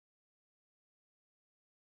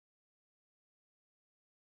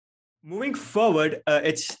Moving forward,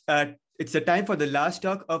 it's the time for the last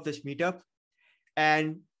talk of this meetup,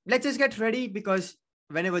 and let's just get ready because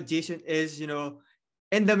whenever Jason is, in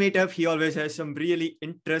the meetup, he always has some really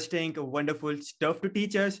interesting, wonderful stuff to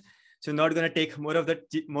teach us. So, not gonna take more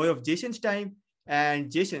of Jason's time.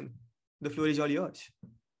 And Jason, the floor is all yours.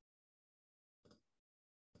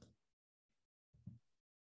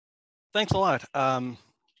 Thanks a lot.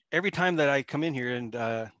 Every time that I come in here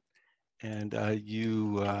and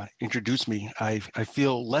you introduce me, I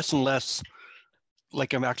feel less and less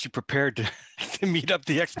like I'm actually prepared to meet up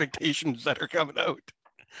the expectations that are coming out.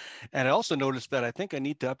 And I also noticed that I think I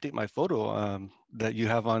need to update my photo that you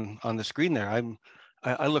have on the screen there.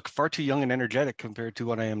 I look far too young and energetic compared to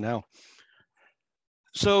what I am now.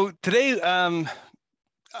 So today, I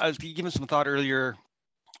was giving some thought earlier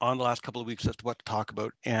on the last couple of weeks as to what to talk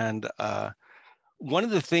about. And one of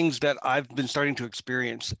the things that I've been starting to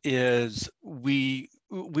experience is we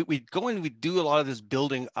go and we do a lot of this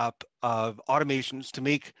building up of automations to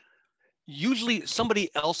make usually somebody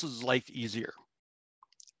else's life easier.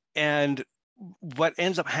 And what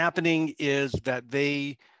ends up happening is that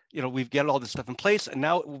we've got all this stuff in place. And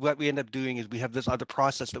now what we end up doing is we have this other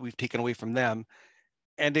process that we've taken away from them,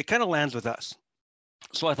 and it kind of lands with us.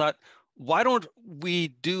 So I thought, why don't we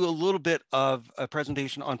do a little bit of a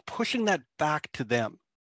presentation on pushing that back to them?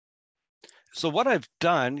 So what I've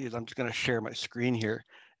done is, I'm just going to share my screen here,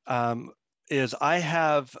 is I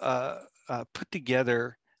have put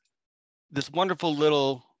together this wonderful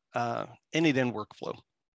little N8N workflow.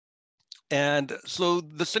 And so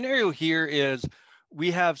the scenario here is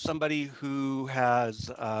we have somebody who has,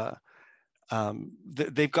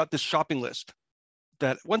 they've got this shopping list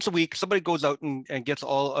that once a week, somebody goes out and gets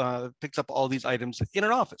picks up all these items in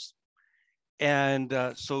an office. And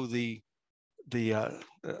so the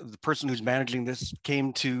person who's managing this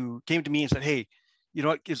came to me and said, hey, you know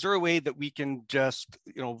what, is there a way that we can just,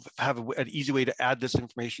 have an easy way to add this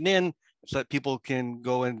information in so that people can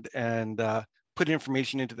go and put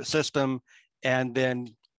information into the system, and then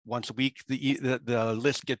once a week, the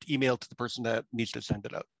list gets emailed to the person that needs to send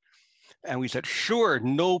it out? And we said, sure,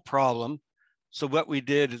 no problem. So what we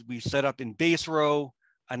did is we set up in base row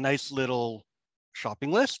a nice little shopping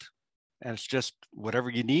list, and it's just whatever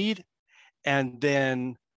you need. And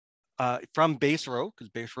then from base row, because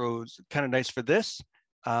base row is kind of nice for this,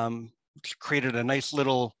 created a nice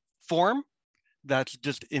little form that's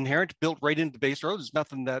just inherent, built right into base row. There's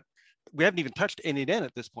nothing that we haven't even touched N8N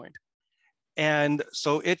at this point. And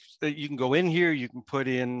so you can go in here, you can put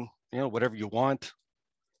in whatever you want.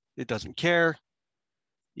 It doesn't care.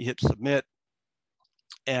 You hit submit,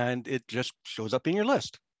 and it just shows up in your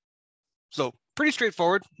list. So pretty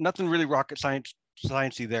straightforward, nothing really rocket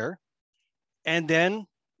sciencey there. And then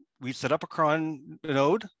we set up a cron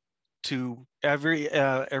node to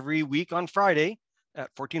every week on Friday at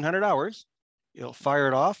 1400 hours. It'll fire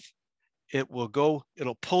it off. It'll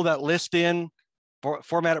pull that list in,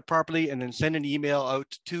 format it properly, and then send an email out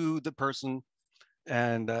to the person.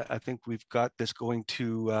 And I think we've got this going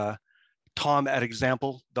to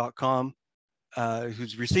tom@example.com,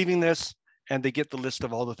 who's receiving this, and they get the list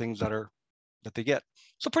of all the things that they get.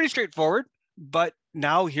 So pretty straightforward, but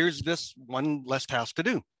now here's this one less task to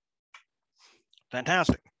do.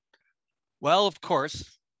 Fantastic. Well, of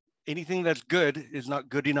course, anything that's good is not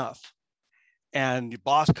good enough. And the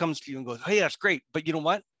boss comes to you and goes, hey, that's great, but you know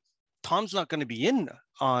what? Tom's not going to be in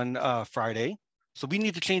on Friday, so we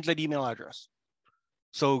need to change that email address.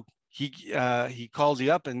 So he calls you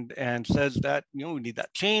up and says that, we need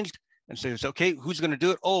that changed, and says, okay, who's going to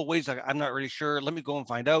do it? Oh, wait a second, I'm not really sure. Let me go and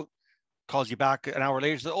find out. Calls you back an hour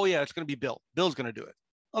later, says, oh yeah, it's going to be Bill. Bill's going to do it.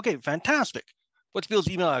 Okay, fantastic. What's Bill's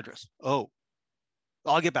email address? Oh,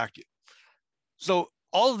 I'll get back to you. So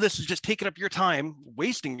all of this is just taking up your time,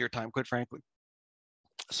 wasting your time, quite frankly.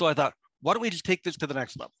 So I thought, why don't we just take this to the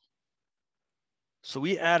next level? So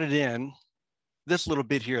we added in this little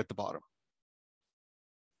bit here at the bottom.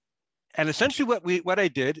 And essentially what I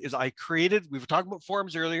did is we were talking about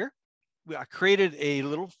forms earlier. I created a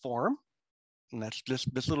little form, and that's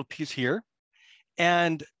just this little piece here.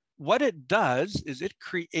 And what it does is it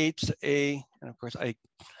creates and of course I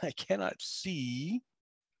cannot see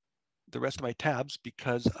the rest of my tabs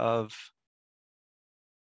because of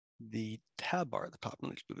the tab bar at the top. Let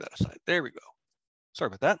me just move that aside. There we go.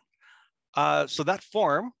 Sorry about that. So that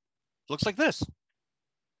form looks like this.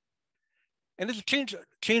 And it's a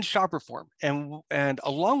change shopper form. And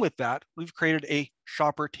along with that, we've created a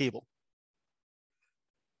shopper table.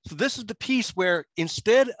 So this is the piece where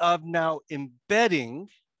instead of now embedding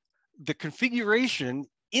the configuration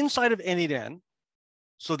inside of N8N,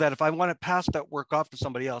 so that if I want to pass that work off to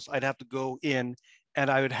somebody else, I'd have to go in and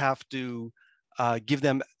I would have to give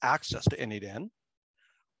them access to N8N.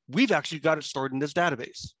 We've actually got it stored in this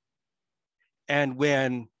database. And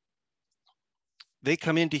when they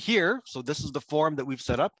come into here, so this is the form that we've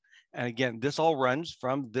set up. And again, this all runs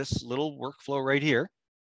from this little workflow right here.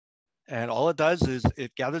 And all it does is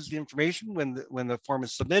it gathers the information when the form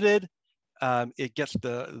is submitted. It gets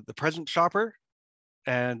the present shopper,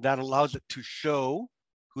 and that allows it to show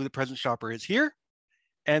who the present shopper is here.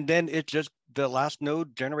 And then it just, the last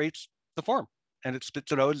node generates the form and it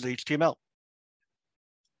spits it out as HTML.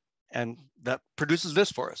 And that produces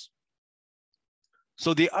this for us.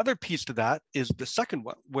 So the other piece to that is the second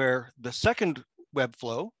one, where the second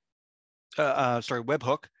webflow,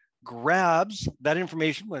 webhook grabs that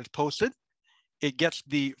information when it's posted. It gets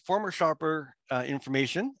the former shopper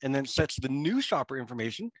information and then sets the new shopper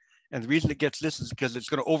information. And the reason it gets this is because it's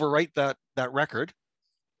going to overwrite that record.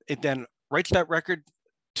 It then writes that record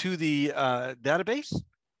to the database,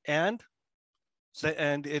 and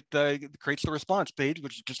it creates the response page,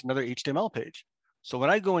 which is just another HTML page. So when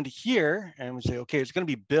I go into here and we say, okay, it's going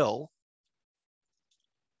to be Bill,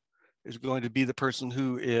 is going to be the person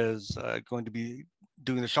who is going to be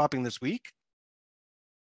doing the shopping this week.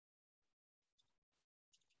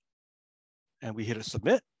 And we hit a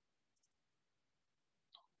submit.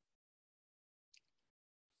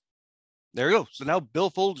 There we go. So now Bill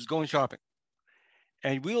Fold is going shopping.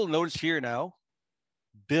 And we'll notice here now,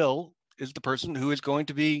 Bill is the person who is going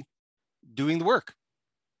to be doing the work.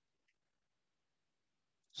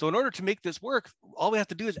 So in order to make this work, all we have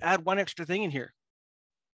to do is add one extra thing in here.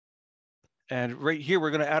 And right here, we're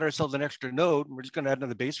going to add ourselves an extra node. We're just going to add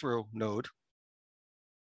another base row node.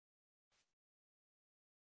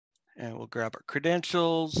 And we'll grab our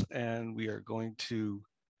credentials, and we are going to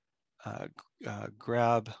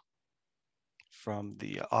grab from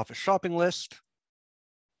the office shopping list,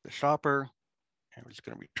 the shopper, and we're just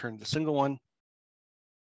going to return the single one.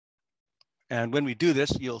 And when we do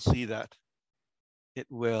this, you'll see that it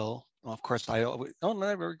will, well, of course, oh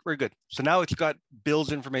no, we're good. So now it's got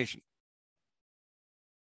Bill's information.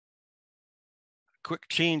 Quick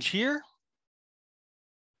change here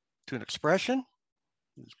to an expression.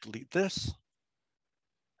 Let's delete this.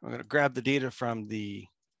 I'm going to grab the data from the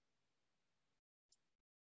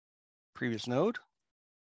previous node.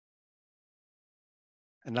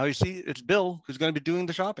 And now you see it's Bill who's going to be doing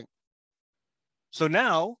the shopping. So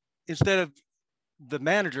now, instead of the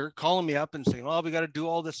manager calling me up and saying, oh, we got to do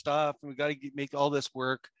all this stuff and we got to make all this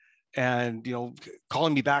work, and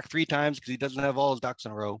calling me back 3 times because he doesn't have all his ducks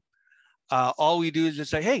in a row, all we do is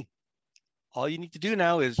just say, hey, all you need to do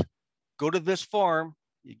now is go to this form,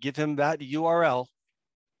 you give him that URL,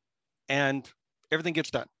 and everything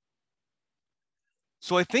gets done.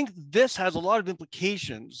 So I think this has a lot of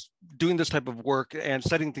implications, doing this type of work and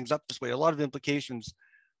setting things up this way, a lot of implications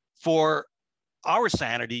for our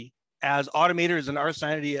sanity as automators and our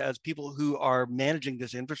sanity as people who are managing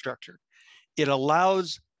this infrastructure. It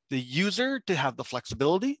allows the user to have the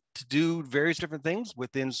flexibility to do various different things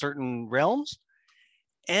within certain realms,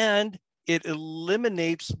 and it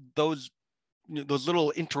eliminates those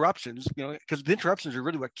little interruptions, because the interruptions are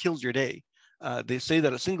really what kills your day. They say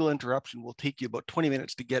that a single interruption will take you about 20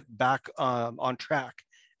 minutes to get back on track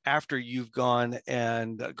after you've gone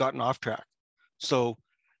and gotten off track. So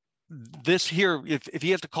this here, if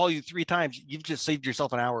he has to call you 3 times, you've just saved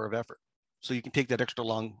yourself an hour of effort. So you can take that extra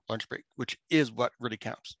long lunch break, which is what really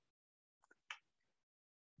counts.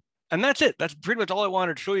 And that's it. That's pretty much all I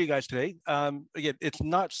wanted to show you guys today. Again, it's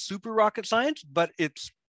not super rocket science, but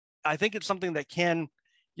I think it's something that can,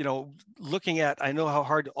 looking at, I know how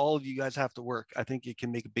hard all of you guys have to work. I think it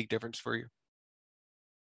can make a big difference for you.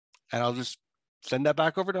 And I'll just send that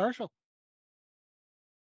back over to Arshil.